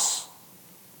cross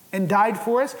and died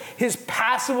for us. His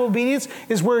passive obedience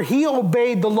is where He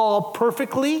obeyed the law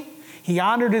perfectly. He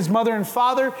honored His mother and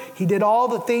father. He did all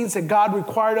the things that God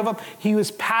required of Him. He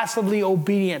was passively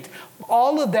obedient.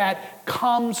 All of that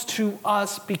comes to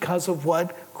us because of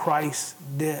what Christ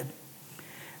did.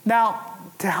 Now,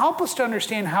 to help us to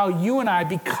understand how you and I,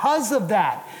 because of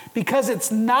that, because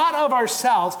it's not of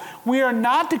ourselves, we are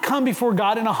not to come before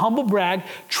God in a humble brag,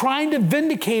 trying to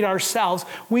vindicate ourselves.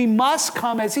 We must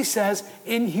come, as He says,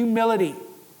 in humility.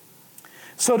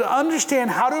 So to understand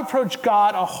how to approach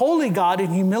God, a holy God,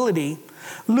 in humility,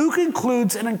 Luke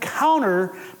includes an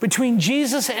encounter between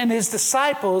Jesus and His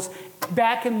disciples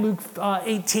back in Luke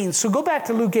 18. So go back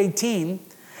to Luke 18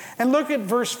 and look at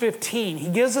verse 15. He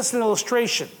gives us an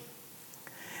illustration.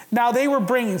 Now they were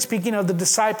bringing, speaking of the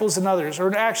disciples and others,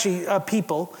 or actually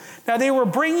people, now they were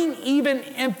bringing even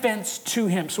infants to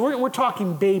Him. So we're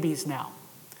talking babies now.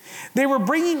 They were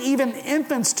bringing even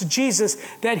infants to Jesus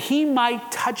that He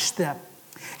might touch them.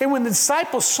 And when the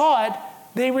disciples saw it,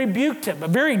 they rebuked Him.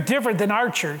 But very different than our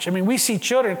church. I mean, we see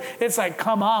children, it's like,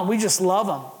 come on, we just love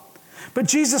them. But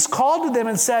Jesus called to them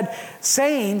and said,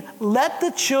 saying, let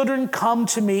the children come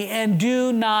to me and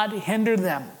do not hinder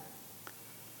them.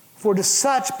 For to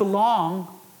such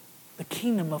belong the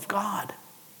kingdom of God.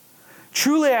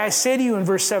 Truly I say to you in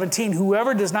verse 17,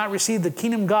 whoever does not receive the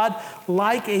kingdom of God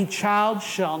like a child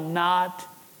shall not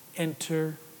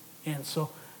enter in. So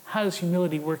how does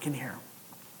humility work in here?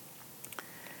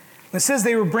 It says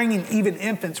they were bringing even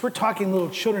infants. We're talking little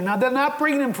children. Now, they're not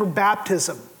bringing them for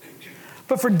baptism,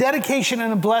 but for dedication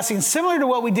and a blessing, similar to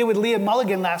what we did with Leah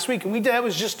Mulligan last week. And that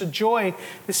was just a joy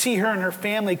to see her and her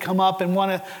family come up and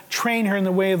want to train her in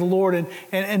the way of the Lord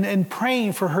and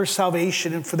praying for her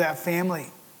salvation and for that family.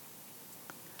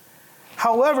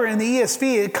 However, in the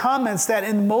ESV, it comments that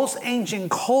in most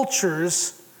ancient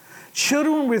cultures,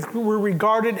 children were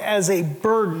regarded as a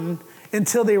burden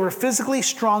until they were physically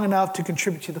strong enough to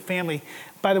contribute to the family.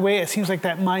 By the way, it seems like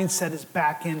that mindset is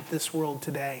back in this world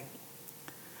today.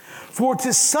 For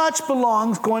to such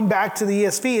belongs, going back to the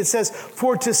ESV, it says,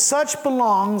 for to such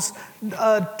belongs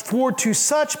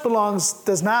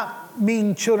does not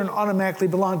mean children automatically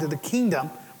belong to the kingdom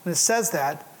when it says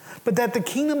that, but that the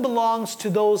kingdom belongs to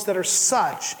those that are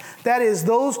such. That is,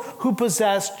 those who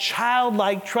possess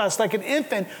childlike trust, like an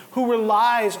infant who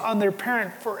relies on their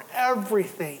parent for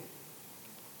everything.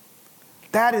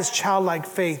 That is childlike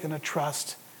faith and a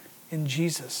trust in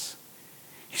Jesus.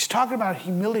 He's talking about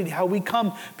humility, how we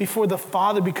come before the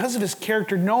Father because of His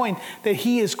character, knowing that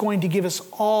He is going to give us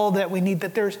all that we need,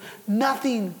 that there's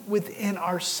nothing within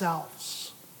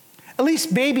ourselves. At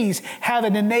least babies have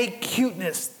an innate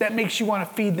cuteness that makes you want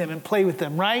to feed them and play with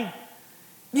them, right?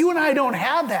 You and I don't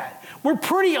have that. We're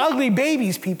pretty ugly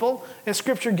babies, people, as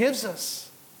Scripture gives us.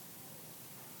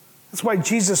 That's why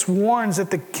Jesus warns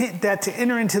that to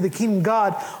enter into the kingdom of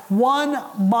God, one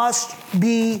must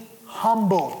be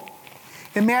humble.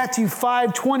 In Matthew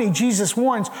 5:20, Jesus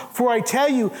warns, for I tell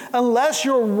you, unless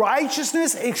your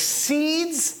righteousness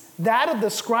exceeds that of the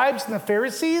scribes and the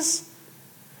Pharisees,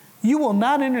 you will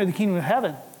not enter the kingdom of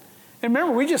heaven. And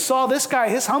remember, we just saw this guy,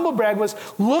 his humble brag was,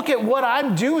 look at what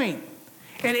I'm doing.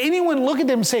 And anyone look at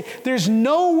them and say, there's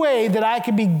no way that I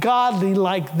can be godly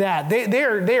like that.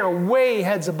 They are way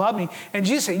heads above me. And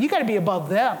Jesus said, you got to be above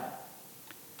them.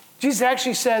 Jesus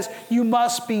actually says, you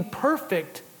must be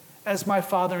perfect as my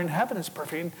Father in heaven is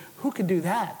perfect. And who can do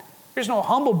that? There's no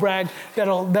humble brag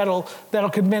that'll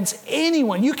convince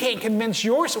anyone. You can't convince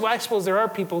yourself. Well, I suppose there are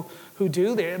people who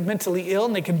do. They're mentally ill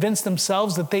and they convince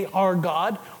themselves that they are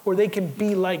God or they can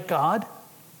be like God.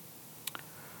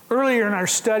 Earlier in our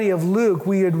study of Luke,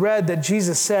 we had read that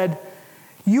Jesus said,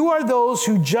 you are those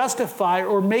who justify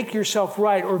or make yourself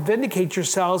right or vindicate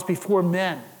yourselves before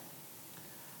men.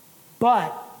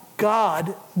 But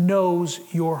God knows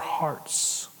your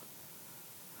hearts.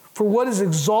 For what is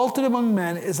exalted among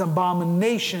men is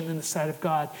abomination in the sight of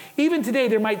God. Even today,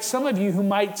 there might some of you who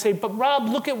might say, but Rob,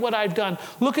 look at what I've done.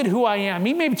 Look at who I am.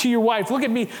 Maybe to your wife, look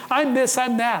at me. I'm this,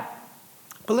 I'm that.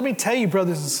 But let me tell you,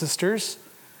 brothers and sisters,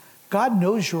 God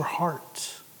knows your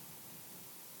heart.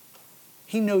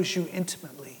 He knows you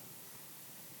intimately.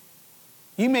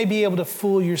 You may be able to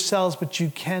fool yourselves, but you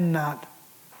cannot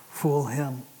fool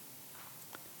him.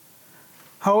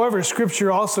 However,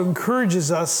 Scripture also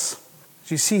encourages us,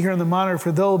 as you see here in the monitor,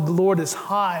 for though the Lord is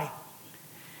high,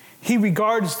 he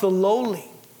regards the lowly,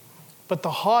 but the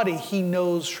haughty he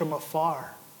knows from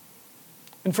afar.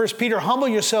 In 1 Peter, humble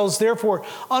yourselves, therefore,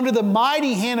 under the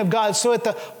mighty hand of God, so at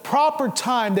the proper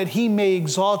time that he may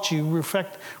exalt you,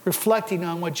 reflecting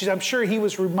on what Jesus, I'm sure he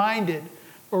was reminded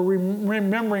or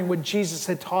remembering what Jesus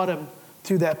had taught him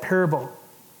through that parable.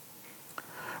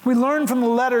 We learn from the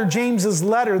letter, James's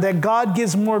letter, that God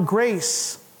gives more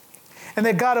grace and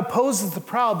that God opposes the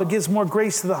proud but gives more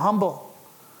grace to the humble.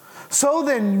 So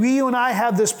then, you and I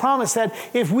have this promise that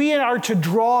if we are to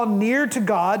draw near to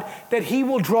God, that he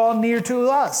will draw near to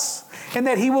us and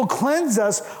that he will cleanse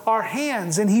us our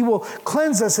hands and he will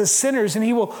cleanse us as sinners and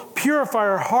he will purify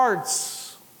our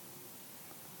hearts.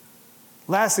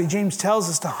 Lastly, James tells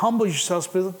us to humble yourselves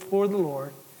before the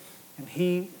Lord and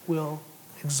he will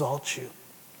exalt you.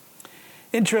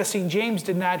 Interesting, James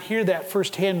did not hear that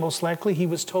firsthand, most likely. He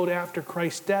was told after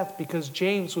Christ's death because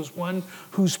James was one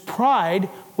whose pride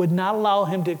would not allow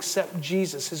him to accept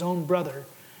Jesus, his own brother,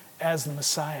 as the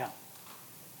Messiah.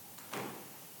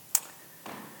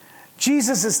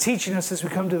 Jesus is teaching us as we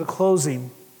come to the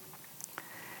closing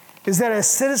is that as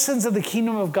citizens of the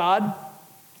kingdom of God,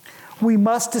 we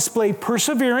must display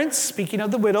perseverance, speaking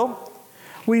of the widow.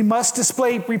 We must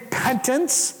display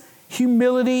repentance,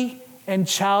 humility, and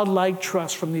childlike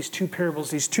trust from these two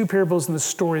parables in the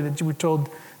story that you were told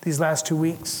these last 2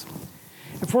 weeks.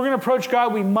 If we're going to approach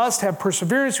God, we must have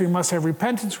perseverance, we must have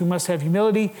repentance, we must have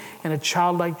humility, and a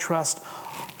childlike trust.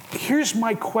 Here's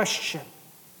my question.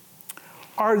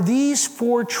 Are these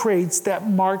 4 traits that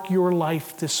mark your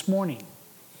life this morning?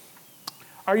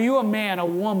 Are you a man, a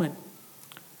woman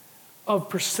of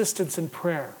persistence in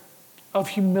prayer, of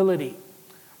humility,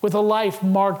 with a life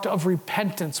marked of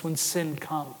repentance when sin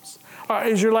comes? Or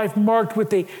is your life marked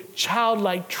with a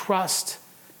childlike trust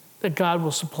that God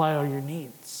will supply all your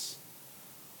needs?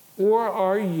 Or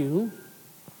are you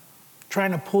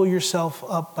trying to pull yourself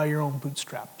up by your own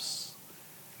bootstraps?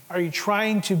 Are you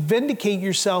trying to vindicate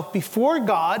yourself before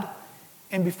God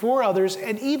and before others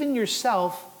and even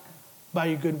yourself by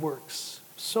your good works?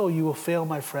 So you will fail,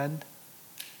 my friend.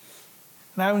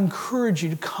 And I would encourage you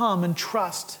to come and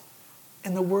trust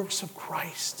in the works of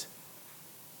Christ.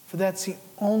 For that's the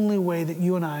only way that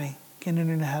you and I can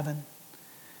enter into heaven.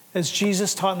 As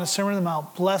Jesus taught in the Sermon on the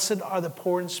Mount, blessed are the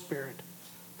poor in spirit,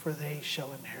 for they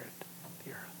shall inherit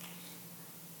the earth.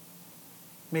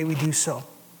 May we do so.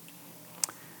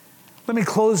 Let me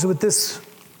close with this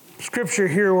scripture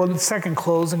here, well, the second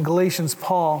close in Galatians,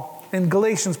 Paul. In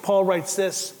Galatians, Paul writes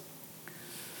this: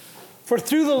 for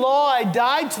through the law I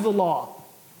died to the law,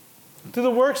 through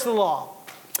the works of the law,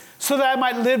 so that I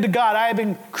might live to God. I have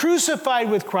been crucified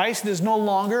with Christ. It is no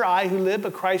longer I who live,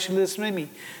 but Christ who lives in me.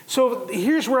 So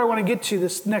here's where I want to get to,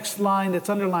 this next line that's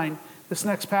underlined, this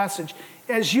next passage.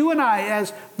 As you and I,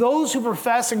 as those who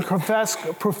profess and confess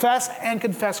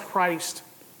Christ,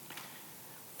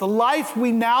 the life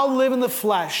we now live in the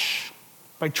flesh,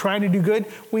 by trying to do good,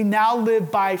 we now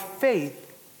live by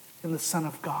faith in the Son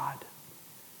of God,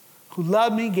 who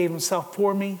loved me, gave himself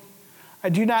for me. I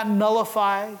do not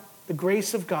nullify the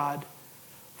grace of God.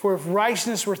 For if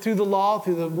righteousness were through the law,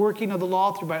 through the working of the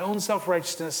law, through my own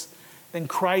self-righteousness, then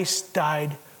Christ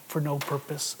died for no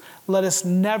purpose. Let us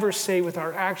never say with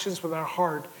our actions, with our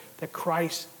heart, that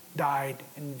Christ died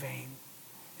in vain.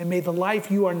 And may the life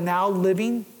you are now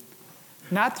living,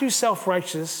 not through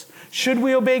self-righteousness, should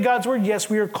we obey God's word? Yes,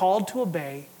 we are called to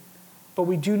obey. but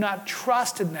we do not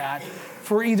trust in that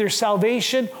for either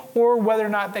salvation or whether or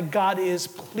not that God is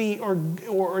pleased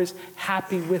or is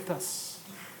happy with us.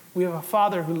 We have a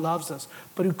Father who loves us,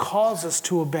 but who calls us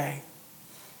to obey.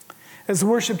 As the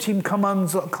worship team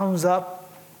comes up,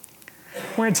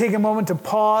 we're going to take a moment to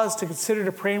pause, to consider,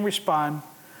 to pray and respond.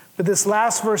 But this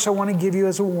last verse I want to give you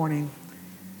as a warning.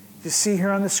 You see here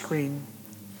on the screen,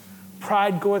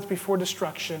 pride goeth before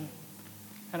destruction,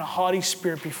 and a haughty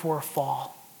spirit before a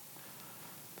fall.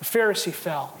 The Pharisee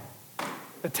fell.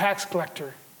 The tax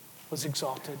collector was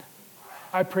exalted.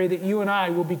 I pray that you and I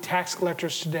will be tax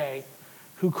collectors today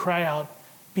who cry out,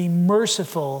 be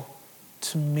merciful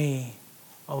to me,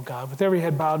 oh God. With every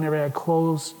head bowed and every eye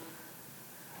closed,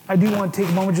 I do want to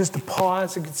take a moment just to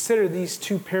pause and consider these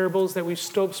two parables that we've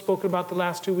spoken about the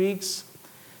last 2 weeks.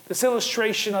 This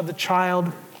illustration of the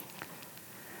child.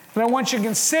 And I want you to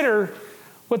consider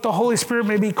what the Holy Spirit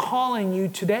may be calling you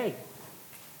today.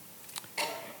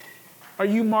 Are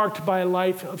you marked by a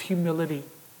life of humility?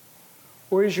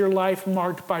 Or is your life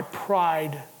marked by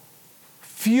pride,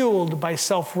 fueled by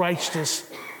self-righteousness,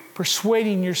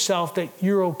 persuading yourself that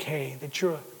you're okay, that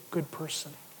you're a good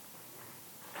person?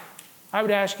 I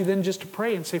would ask you then just to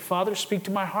pray and say, Father, speak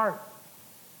to my heart.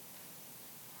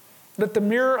 Let the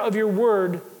mirror of your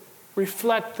word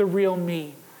reflect the real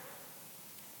me,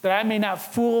 that I may not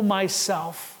fool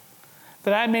myself,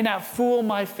 that I may not fool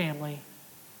my family,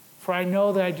 for I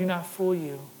know that I do not fool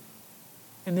you.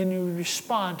 And then you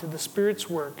respond to the Spirit's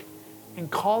work in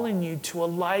calling you to a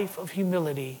life of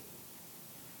humility,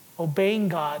 obeying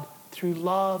God through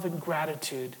love and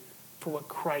gratitude for what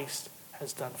Christ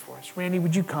has done for us. Randy,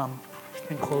 would you come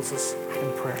and close us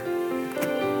in prayer?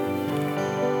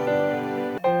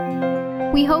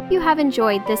 We hope you have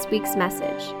enjoyed this week's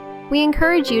message. We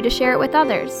encourage you to share it with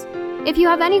others. If you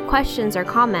have any questions or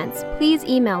comments, please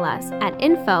email us at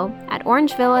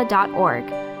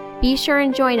info@orangevilla.org. Be sure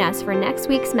and join us for next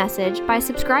week's message by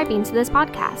subscribing to this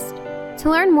podcast. To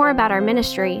learn more about our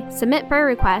ministry, submit prayer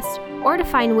requests, or to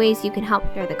find ways you can help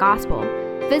share the gospel,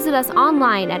 visit us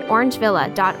online at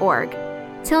orangevilla.org.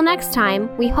 Till next time,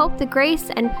 we hope the grace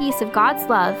and peace of God's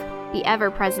love be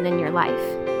ever present in your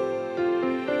life.